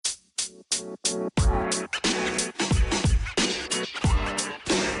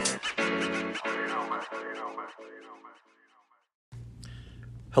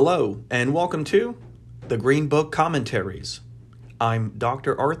Hello, and welcome to the Green Book Commentaries. I'm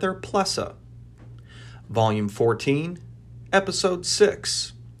Dr. Arthur Plessa. Volume 14, Episode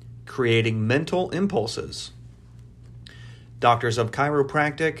 6, Creating Mental Impulses. Doctors of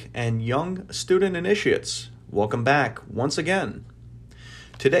Chiropractic and young student initiates, welcome back once again.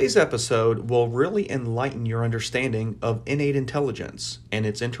 Today's episode will really enlighten your understanding of innate intelligence and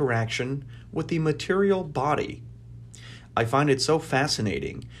its interaction with the material body. I find it so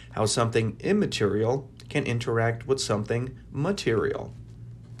fascinating how something immaterial can interact with something material.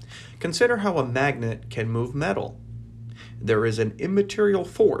 Consider how a magnet can move metal. There is an immaterial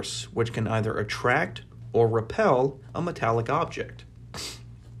force which can either attract or repel a metallic object.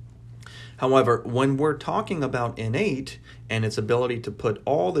 However, when we're talking about innate and its ability to put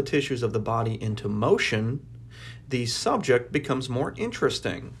all the tissues of the body into motion, the subject becomes more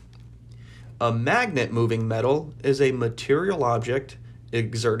interesting. A magnet moving metal is a material object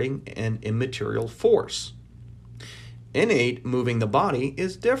exerting an immaterial force. Innate moving the body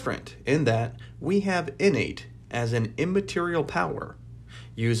is different in that we have innate as an immaterial power,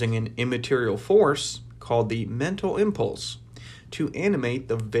 using an immaterial force called the mental impulse to animate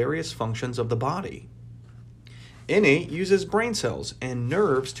the various functions of the body. Innate uses brain cells and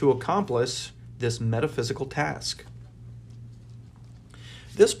nerves to accomplish this metaphysical task.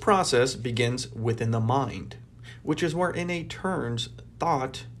 This process begins within the mind, which is where innate turns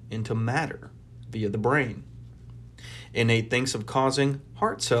thought into matter via the brain. Innate thinks of causing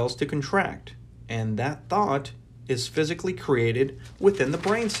heart cells to contract, and that thought is physically created within the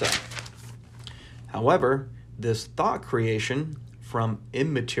brain cell. However, this thought creation from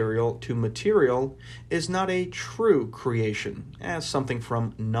immaterial to material is not a true creation as something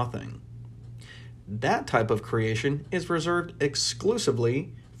from nothing. That type of creation is reserved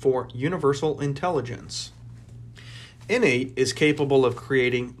exclusively for universal intelligence. Innate is capable of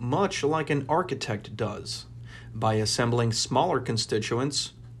creating much like an architect does, by assembling smaller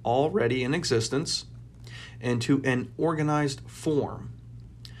constituents already in existence into an organized form.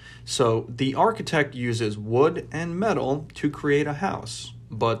 So the architect uses wood and metal to create a house,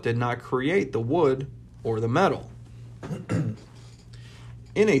 but did not create the wood or the metal.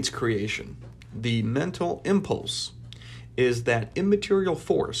 Innate's creation, the mental impulse, is that immaterial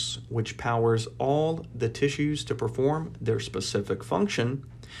force which powers all the tissues to perform their specific function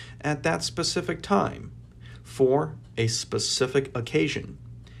at that specific time for a specific occasion,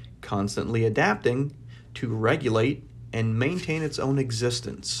 constantly adapting to regulate and maintain its own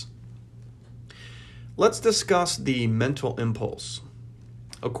existence. Let's discuss the mental impulse.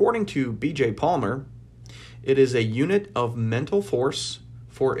 According to B.J. Palmer, it is a unit of mental force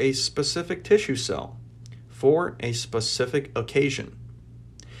for a specific tissue cell, for a specific occasion.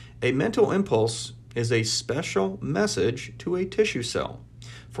 A mental impulse is a special message to a tissue cell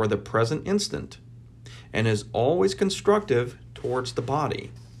for the present instant and is always constructive towards the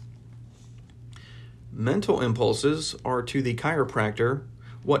body. Mental impulses are to the chiropractor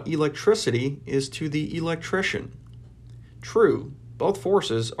what electricity is to the electrician. True, both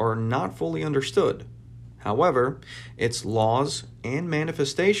forces are not fully understood. However, its laws and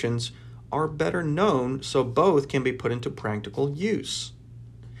manifestations are better known, so both can be put into practical use.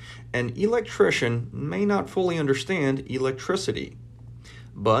 An electrician may not fully understand electricity,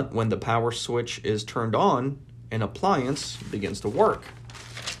 but when the power switch is turned on, an appliance begins to work.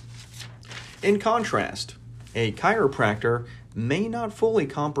 In contrast, a chiropractor may not fully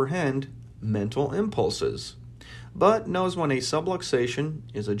comprehend mental impulses, but knows when a subluxation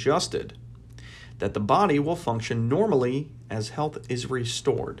is adjusted, that the body will function normally as health is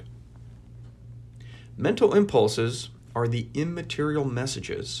restored. Mental impulses are the immaterial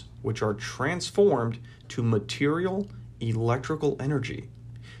messages which are transformed to material electrical energy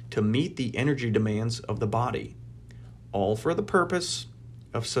to meet the energy demands of the body, all for the purpose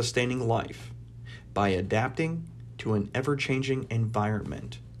of sustaining life by adapting to an ever-changing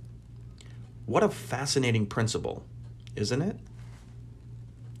environment. What a fascinating principle, isn't it?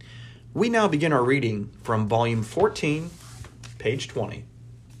 We now begin our reading from Volume 14, page 20.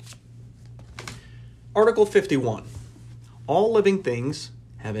 Article 51. All living things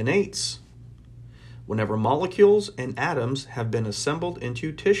have innates. Whenever molecules and atoms have been assembled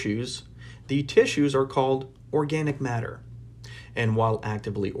into tissues, the tissues are called organic matter, and while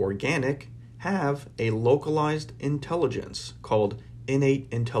actively organic, have a localized intelligence called innate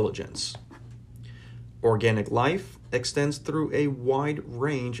intelligence. Organic life extends through a wide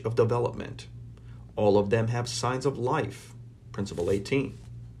range of development. All of them have signs of life, Principle 18.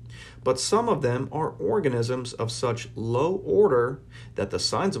 but some of them are organisms of such low order that the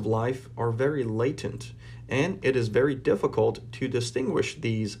signs of life are very latent, and it is very difficult to distinguish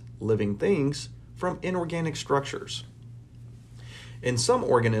these living things from inorganic structures. In some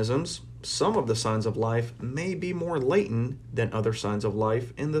organisms, some of the signs of life may be more latent than other signs of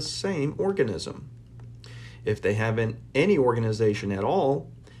life in the same organism. If they haven't any organization at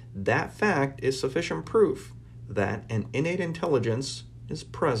all, that fact is sufficient proof that an innate intelligence is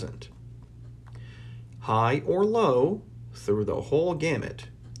present. High or low, through the whole gamut,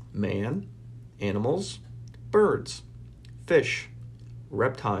 man, animals, birds, fish,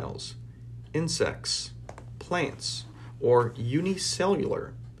 reptiles, insects, plants, or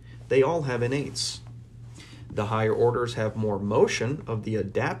unicellular, they all have innates. The higher orders have more motion of the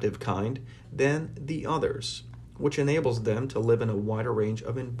adaptive kind than the others, which enables them to live in a wider range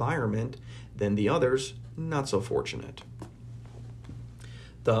of environment than the others not so fortunate.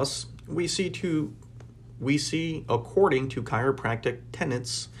 Thus, we see, according to chiropractic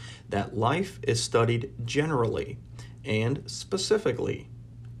tenets, that life is studied generally and specifically,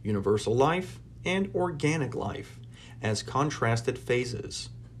 universal life and organic life, as contrasted phases.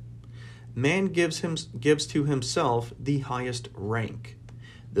 Man gives to himself the highest rank,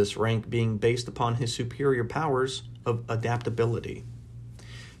 this rank being based upon his superior powers of adaptability.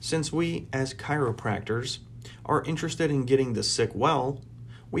 Since we, as chiropractors, are interested in getting the sick well,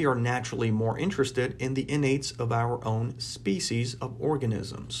 we are naturally more interested in the innates of our own species of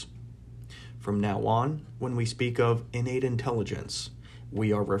organisms. From now on, when we speak of innate intelligence,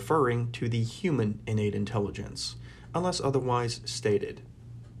 we are referring to the human innate intelligence, unless otherwise stated.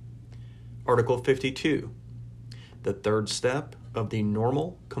 Article 52. The third step of the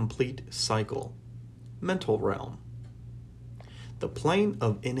normal complete cycle. Mental realm. The plane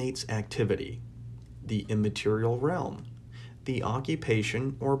of innates activity. The immaterial realm. The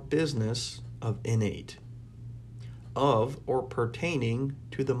occupation or business of innate. Of or pertaining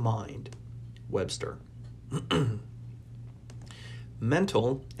to the mind. Webster.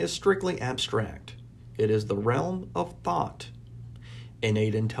 Mental is strictly abstract. It is the realm of thought.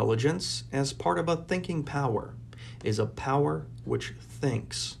 Innate intelligence, as part of a thinking power, is a power which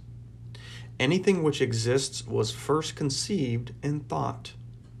thinks. Anything which exists was first conceived in thought.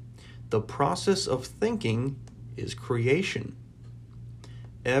 The process of thinking is creation.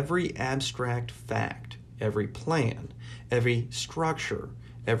 Every abstract fact, every plan, every structure,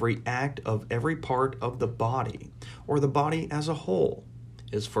 every act of every part of the body, or the body as a whole,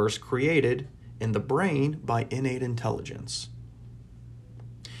 is first created in the brain by innate intelligence.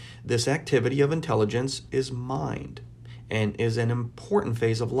 This activity of intelligence is mind, and is an important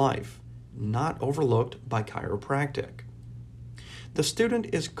phase of life, not overlooked by chiropractic. The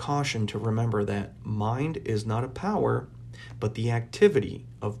student is cautioned to remember that mind is not a power, but the activity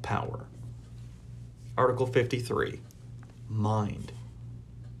of power. Article 53. Mind.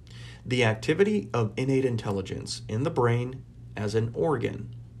 The activity of innate intelligence in the brain as an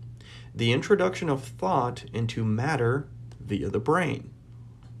organ. The introduction of thought into matter via the brain.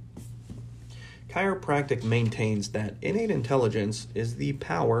 Chiropractic maintains that innate intelligence is the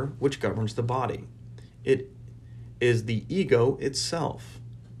power which governs the body. It is the ego itself.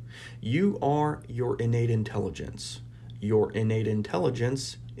 You are your innate intelligence. Your innate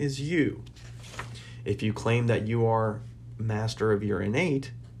intelligence is you. If you claim that you are master of your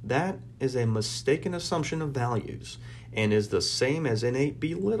innate, that is a mistaken assumption of values and is the same as innate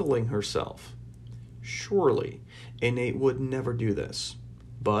belittling herself. Surely, innate would never do this,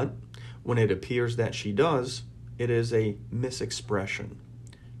 but when it appears that she does, it is a misexpression.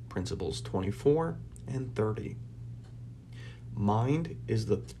 Principles 24 and 30. Mind is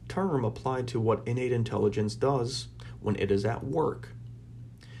the term applied to what innate intelligence does when it is at work.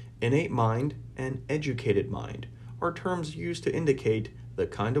 Innate mind and educated mind are terms used to indicate the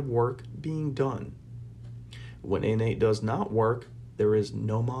kind of work being done. When innate does not work, there is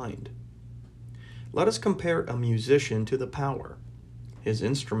no mind. Let us compare a musician to the power, his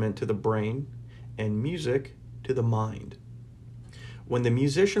instrument to the brain, and music to the mind. When the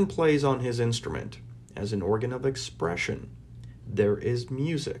musician plays on his instrument as an organ of expression, there is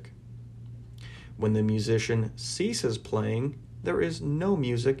music. When the musician ceases playing, there is no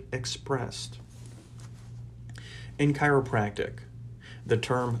music expressed. In chiropractic, the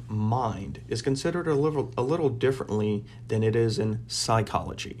term mind is considered a little differently than it is in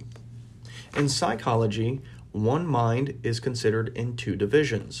psychology. In psychology, one mind is considered in two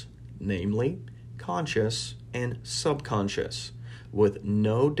divisions, namely conscious and subconscious, with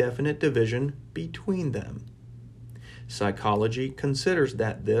no definite division between them. Psychology considers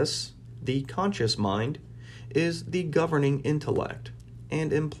that the conscious mind, is the governing intellect,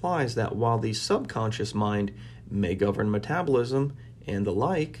 and implies that while the subconscious mind may govern metabolism and the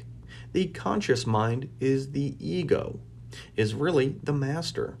like, the conscious mind is the ego, is really the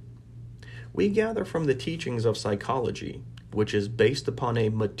master. We gather from the teachings of psychology, which is based upon a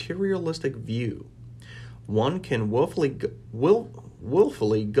materialistic view, one can willfully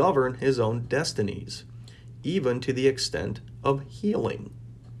govern his own destinies, even to the extent of healing.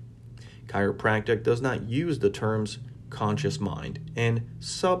 Chiropractic does not use the terms conscious mind and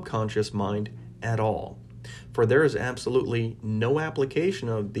subconscious mind at all, for there is absolutely no application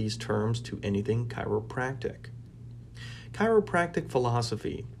of these terms to anything chiropractic. Chiropractic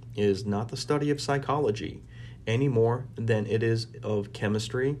philosophy is not the study of psychology any more than it is of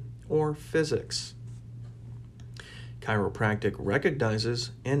chemistry or physics. Chiropractic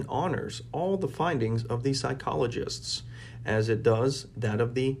recognizes and honors all the findings of the psychologists, as it does that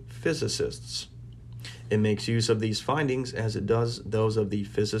of the physicists. It makes use of these findings as it does those of the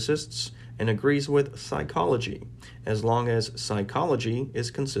physicists, and agrees with psychology, as long as psychology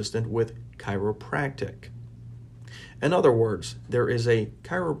is consistent with chiropractic. In other words, there is a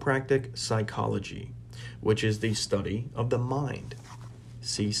chiropractic psychology, which is the study of the mind.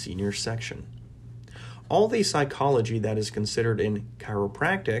 See senior section. All the psychology that is considered in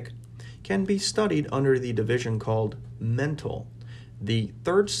chiropractic can be studied under the division called mental, the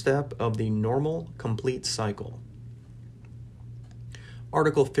third step of the normal complete cycle.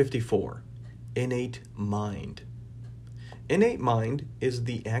 Article 54, innate mind. Innate mind is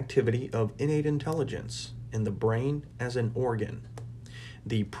the activity of innate intelligence in the brain as an organ.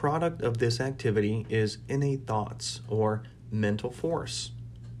 The product of this activity is innate thoughts, or mental force.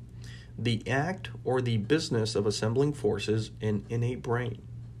 The act or the business of assembling forces in innate brain.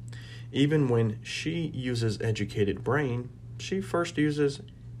 Even when she uses educated brain, she first uses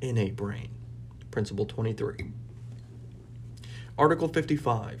innate brain. Principle 23. Article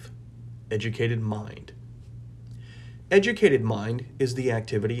 55. Educated mind. Educated mind is the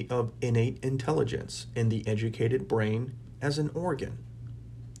activity of innate intelligence in the educated brain as an organ.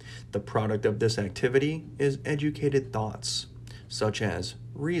 The product of this activity is educated thoughts, such as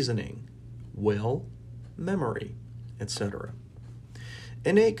reasoning, will, memory, etc.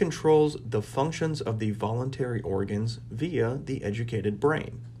 Innate controls the functions of the voluntary organs via the educated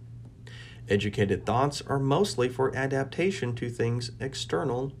brain. Educated thoughts are mostly for adaptation to things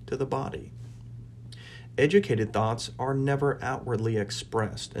external to the body. Educated thoughts are never outwardly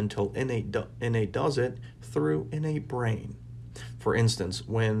expressed until innate does it through innate brain. For instance,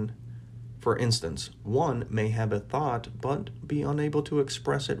 one may have a thought but be unable to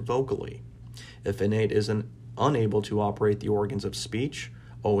express it vocally. If innate is unable to operate the organs of speech,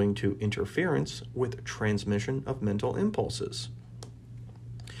 owing to interference with transmission of mental impulses.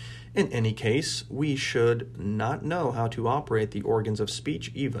 In any case, we should not know how to operate the organs of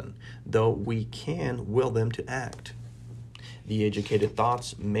speech even, though we can will them to act. The educated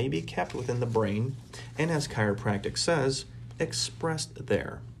thoughts may be kept within the brain, and as chiropractic says, expressed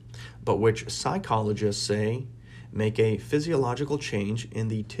there, but which psychologists say make a physiological change in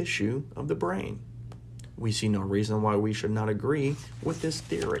the tissue of the brain. We see no reason why we should not agree with this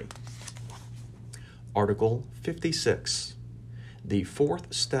theory. Article 56. The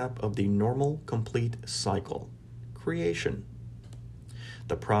fourth step of the normal complete cycle, creation.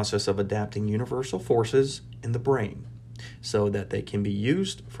 The process of adapting universal forces in the brain so that they can be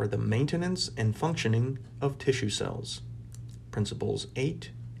used for the maintenance and functioning of tissue cells. Principles 8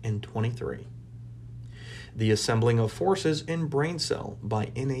 and 23. The assembling of forces in brain cell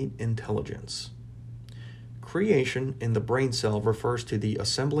by innate intelligence. Creation in the brain cell refers to the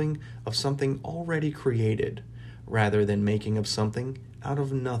assembling of something already created, rather than making of something out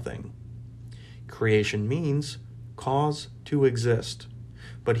of nothing. Creation means cause to exist,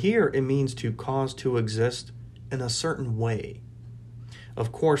 but here it means to cause to exist in a certain way.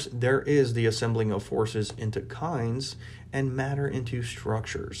 Of course, there is the assembling of forces into kinds and matter into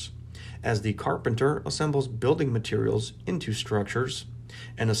structures, as the carpenter assembles building materials into structures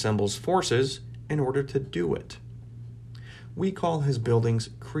and assembles forces in order to do it. We call his buildings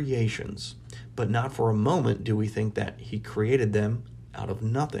creations, but not for a moment do we think that he created them out of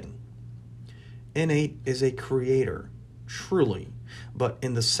nothing. Innate is a creator, truly, but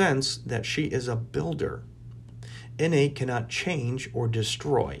in the sense that she is a builder. Innate cannot change or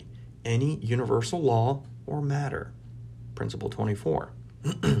destroy any universal law or matter. Principle 24.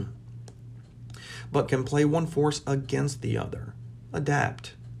 But can play one force against the other,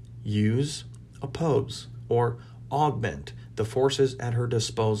 adapt, use, oppose, or augment the forces at her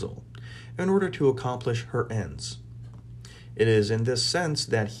disposal in order to accomplish her ends. It is in this sense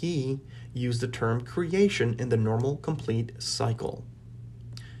that he used the term creation in the normal complete cycle.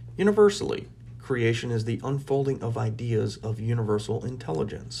 Universally, creation is the unfolding of ideas of universal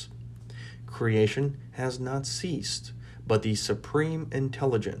intelligence. Creation has not ceased, but the supreme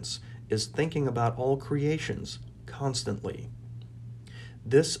intelligence is thinking about all creations constantly.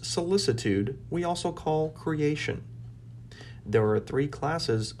 This solicitude we also call creation. There are three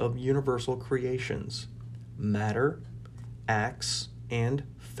classes of universal creations: matter, acts, and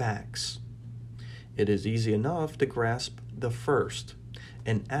facts. It is easy enough to grasp the first.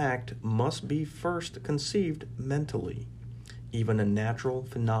 An act must be first conceived mentally, even a natural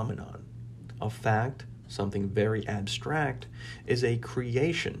phenomenon. A fact, something very abstract, is a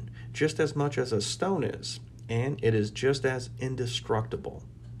creation just as much as a stone is, and it is just as indestructible.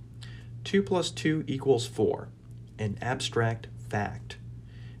 2 plus 2 equals 4, an abstract fact.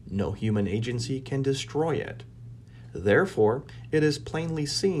 No human agency can destroy it. Therefore, it is plainly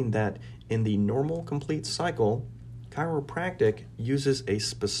seen that in the normal complete cycle, chiropractic uses a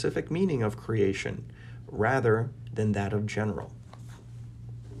specific meaning of creation rather than that of general.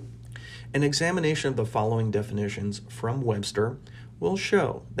 An examination of the following definitions from Webster will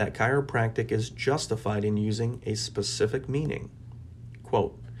show that chiropractic is justified in using a specific meaning.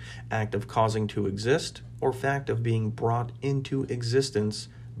 Quote, act of causing to exist or fact of being brought into existence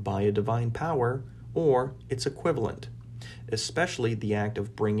by a divine power or its equivalent, especially the act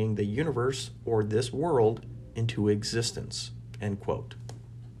of bringing the universe or this world into existence, end quote.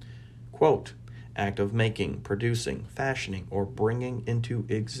 Quote, act of making, producing, fashioning, or bringing into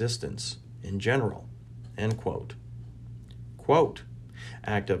existence in general, end quote. Quote,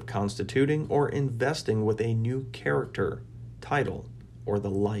 act of constituting or investing with a new character, title, or the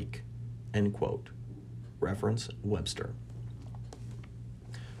like, end quote. Reference Webster.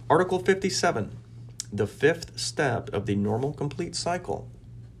 Article 57, the fifth step of the normal complete cycle,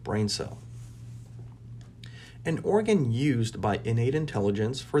 brain cell. An organ used by innate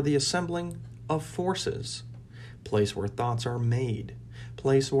intelligence for the assembling of forces, place where thoughts are made,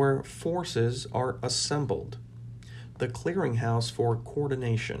 place where forces are assembled, the clearinghouse for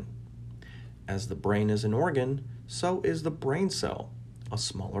coordination. As the brain is an organ, so is the brain cell, a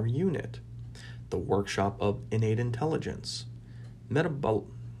smaller unit, the workshop of innate intelligence.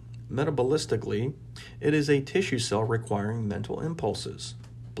 Metabolistically, it is a tissue cell requiring mental impulses,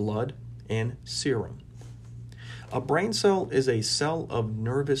 blood, and serum. A brain cell is a cell of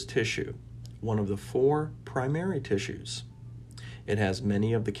nervous tissue, one of the 4 primary tissues. It has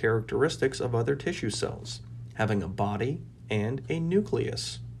many of the characteristics of other tissue cells, having a body and a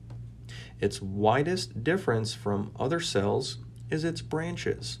nucleus. Its widest difference from other cells is its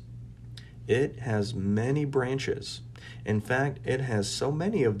branches. It has many branches. In fact, it has so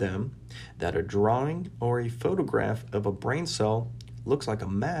many of them that a drawing or a photograph of a brain cell looks like a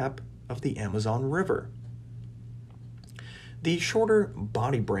map of the Amazon River. The shorter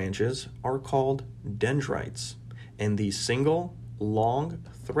body branches are called dendrites, and the single, long,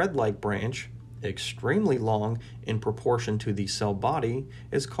 thread-like branch, extremely long in proportion to the cell body,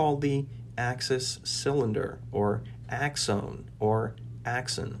 is called the axis cylinder, or axon, or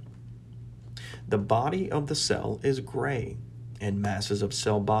axon. The body of the cell is gray, and masses of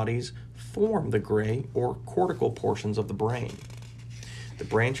cell bodies form the gray or cortical portions of the brain. The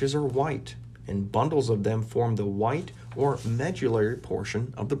branches are white, and bundles of them form the white or medullary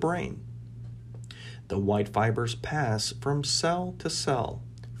portion of the brain. The white fibers pass from cell to cell,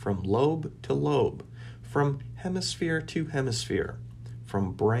 from lobe to lobe, from hemisphere to hemisphere,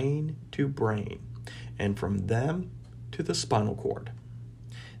 from brain to brain, and from them to the spinal cord.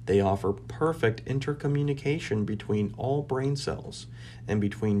 They offer perfect intercommunication between all brain cells and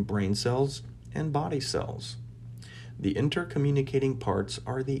between brain cells and body cells. The intercommunicating parts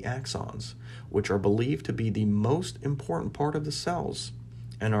are the axons, which are believed to be the most important part of the cells,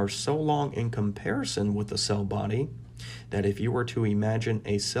 and are so long in comparison with the cell body that if you were to imagine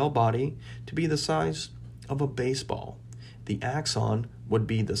a cell body to be the size of a baseball, the axon would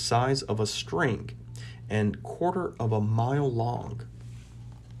be the size of a string and 1/4 of a mile long.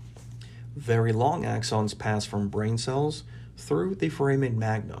 Very long axons pass from brain cells through the foramen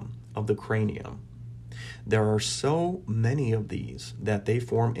magnum of the cranium. There are so many of these that they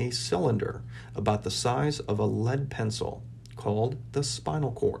form a cylinder about the size of a lead pencil called the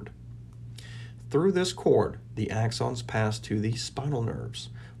spinal cord. Through this cord, the axons pass to the spinal nerves,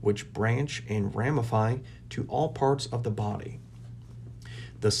 which branch and ramify to all parts of the body.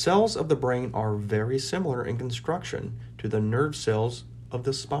 The cells of the brain are very similar in construction to the nerve cells of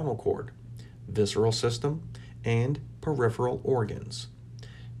the spinal cord, visceral system, and peripheral organs.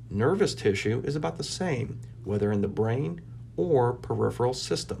 Nervous tissue is about the same, whether in the brain or peripheral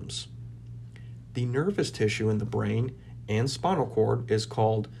systems. The nervous tissue in the brain and spinal cord is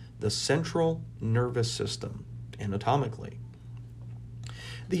called the central nervous system, anatomically.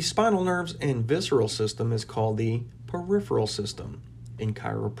 The spinal nerves and visceral system is called the peripheral system in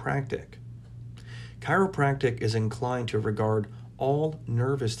chiropractic. Chiropractic is inclined to regard all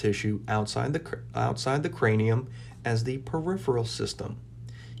nervous tissue outside the cranium as the peripheral system,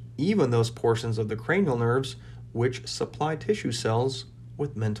 even those portions of the cranial nerves which supply tissue cells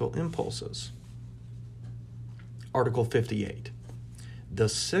with mental impulses. Article 58. The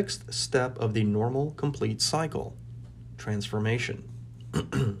sixth step of the normal complete cycle, transformation.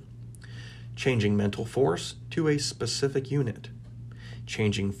 Changing mental force to a specific unit.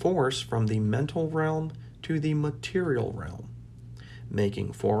 Changing force from the mental realm to the material realm.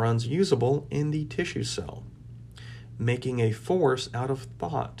 Making phorons usable in the tissue cell. Making a force out of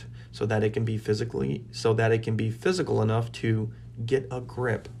thought so that it can be physical enough to get a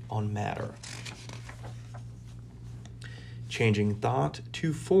grip on matter. Changing thought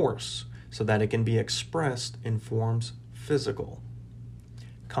to force so that it can be expressed in forms physical.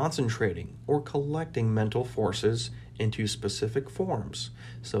 Concentrating or collecting mental forces into specific forms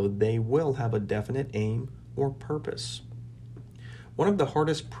so they will have a definite aim or purpose. One of the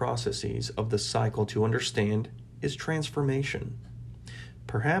hardest processes of the cycle to understand is transformation.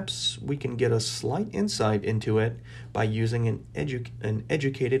 Perhaps we can get a slight insight into it by using an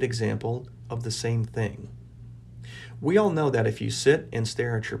educated example of the same thing. We all know that if you sit and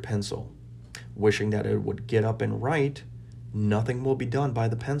stare at your pencil, wishing that it would get up and write, nothing will be done by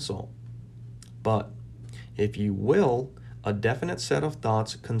the pencil. But if you will a definite set of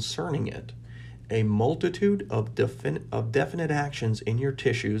thoughts concerning it, a multitude of definite actions in your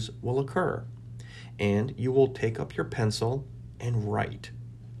tissues will occur, and you will take up your pencil and write.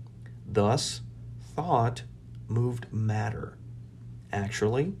 Thus, thought moved matter,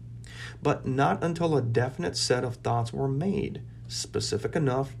 actually, but not until a definite set of thoughts were made, specific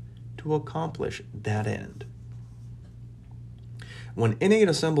enough to accomplish that end. When innate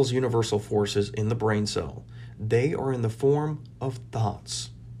assembles universal forces in the brain cell, they are in the form of thoughts.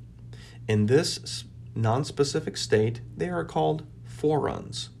 In this non-specific state, they are called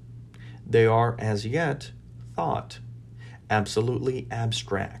phorons. They are as yet thought, absolutely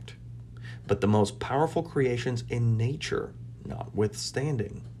abstract, but the most powerful creations in nature,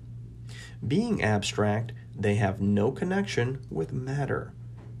 notwithstanding. Being abstract, they have no connection with matter,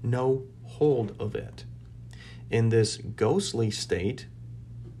 no hold of it. In this ghostly state,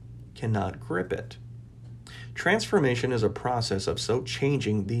 cannot grip it. Transformation is a process of so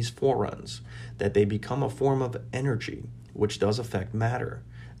changing these phorons that they become a form of energy which does affect matter,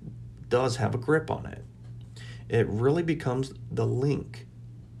 does have a grip on it. It really becomes the link.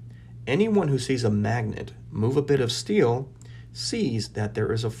 Anyone who sees a magnet move a bit of steel sees that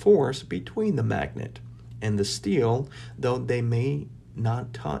there is a force between the magnet and the steel, though they may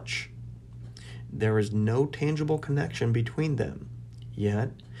not touch. There is no tangible connection between them,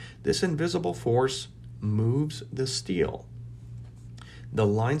 yet this invisible force moves the steel. The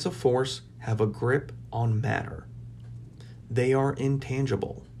lines of force have a grip on matter. They are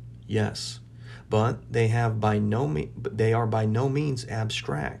intangible, yes, but they are by no means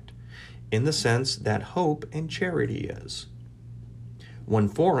abstract, in the sense that hope and charity is. When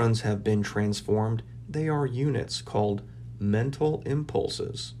phorons have been transformed, they are units called mental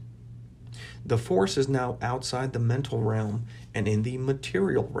impulses. The force is now outside the mental realm and in the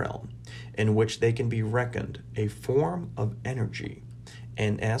material realm, in which they can be reckoned a form of energy,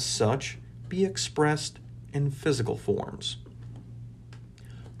 and as such be expressed in physical forms.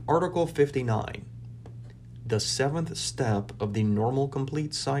 Article 59. The seventh step of the normal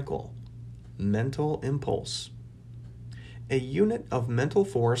complete cycle, mental impulse. A unit of mental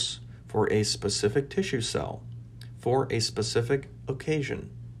force for a specific tissue cell, for a specific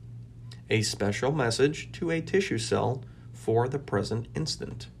occasion. A special message to a tissue cell for the present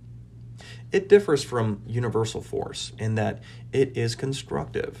instant. It differs from universal force in that it is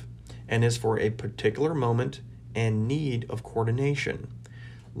constructive and is for a particular moment and need of coordination,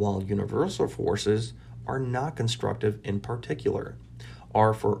 while universal forces are not constructive in particular,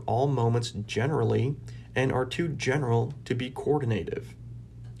 are for all moments generally, and are too general to be coordinative.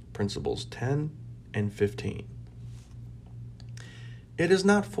 Principles 10 and 15. It is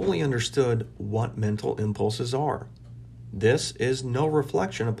not fully understood what mental impulses are. This is no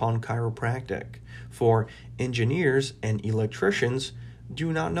reflection upon chiropractic, for engineers and electricians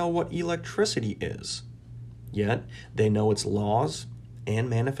do not know what electricity is. Yet they know its laws and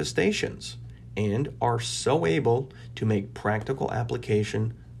manifestations, and are so able to make practical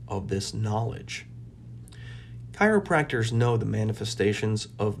application of this knowledge. Chiropractors know the manifestations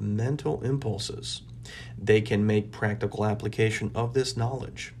of mental impulses, They can make practical application of this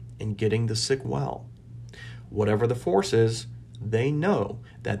knowledge in getting the sick well. Whatever the force is, they know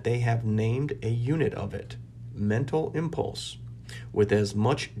that they have named a unit of it, mental impulse, with as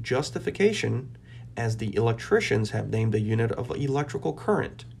much justification as the electricians have named a unit of electrical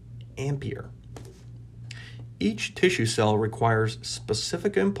current, ampere. Each tissue cell requires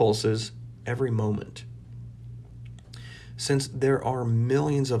specific impulses every moment. Since there are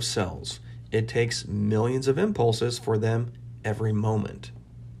millions of cells, it takes millions of impulses for them every moment.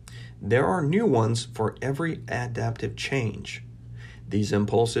 There are new ones for every adaptive change. These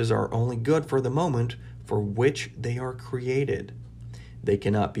impulses are only good for the moment for which they are created. They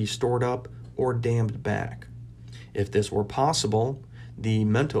cannot be stored up or dammed back. If this were possible, the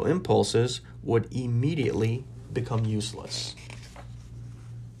mental impulses would immediately become useless.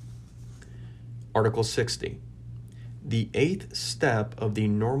 Article 60. The eighth step of the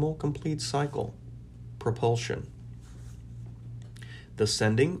normal complete cycle, propulsion. The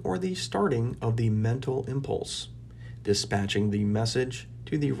sending or the starting of the mental impulse, dispatching the message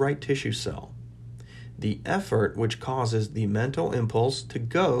to the right tissue cell. The effort which causes the mental impulse to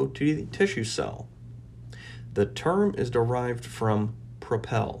go to the tissue cell. The term is derived from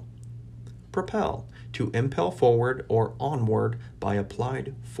propel. Propel, to impel forward or onward by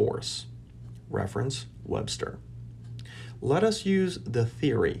applied force. Reference Webster. Let us use the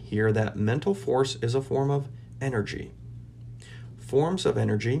theory here that mental force is a form of energy. Forms of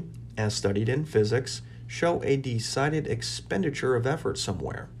energy, as studied in physics, show a decided expenditure of effort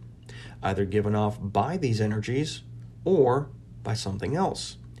somewhere, either given off by these energies or by something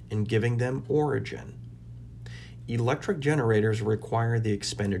else, in giving them origin. Electric generators require the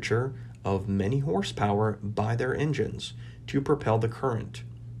expenditure of many horsepower by their engines to propel the current.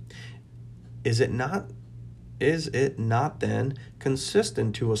 Is it not then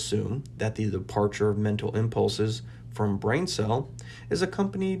consistent to assume that the departure of mental impulses from brain cell is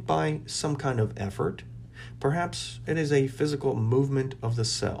accompanied by some kind of effort? Perhaps it is a physical movement of the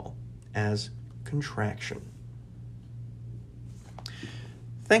cell, as contraction.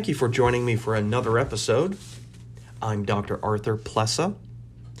 Thank you for joining me for another episode. I'm Dr. Arthur Plessa.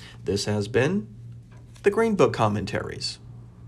 This has been the Green Book Commentaries.